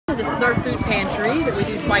This is our food pantry that we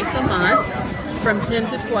do twice a month from 10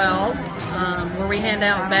 to 12, where we hand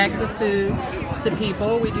out bags of food to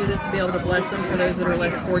people. We do this to be able to bless them for those that are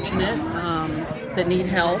less fortunate, that need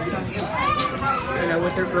help,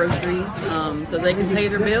 with their groceries, so they can pay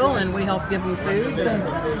their bill, and we help give them food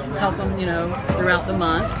and help them, throughout the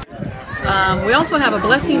month. We also have a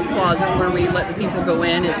blessings closet where we let the people go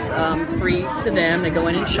in. It's free to them. They go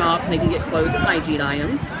in and shop, and they can get clothes and hygiene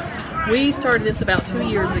items. We started this about 2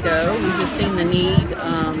 years ago. We've just seen the need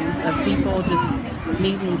of people just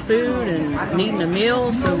needing food and needing a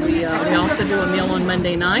meal. So we also do a meal on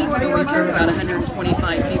Monday nights where we serve about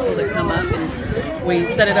 125 people that come up, and we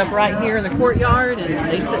set it up right here in the courtyard,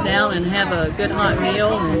 and they sit down and have a good hot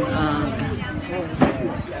meal and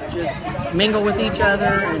just mingle with each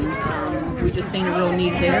other. And we just seen a real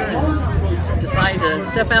need there and decided to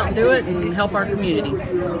step out and do it and help our community.